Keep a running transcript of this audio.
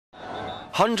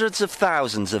Hundreds of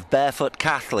thousands of barefoot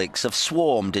Catholics have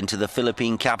swarmed into the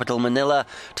Philippine capital Manila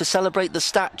to celebrate the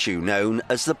statue known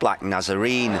as the Black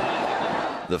Nazarene.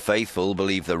 The faithful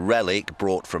believe the relic,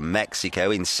 brought from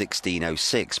Mexico in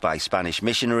 1606 by Spanish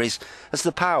missionaries, has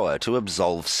the power to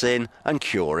absolve sin and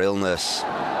cure illness.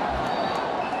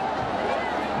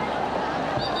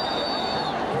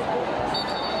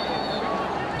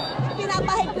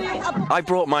 I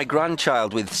brought my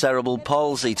grandchild with cerebral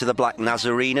palsy to the Black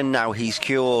Nazarene and now he's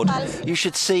cured. You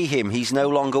should see him, he's no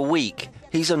longer weak.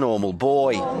 He's a normal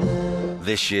boy.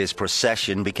 This year's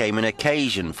procession became an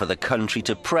occasion for the country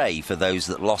to pray for those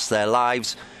that lost their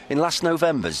lives in last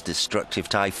November's destructive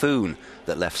typhoon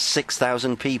that left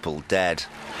 6,000 people dead.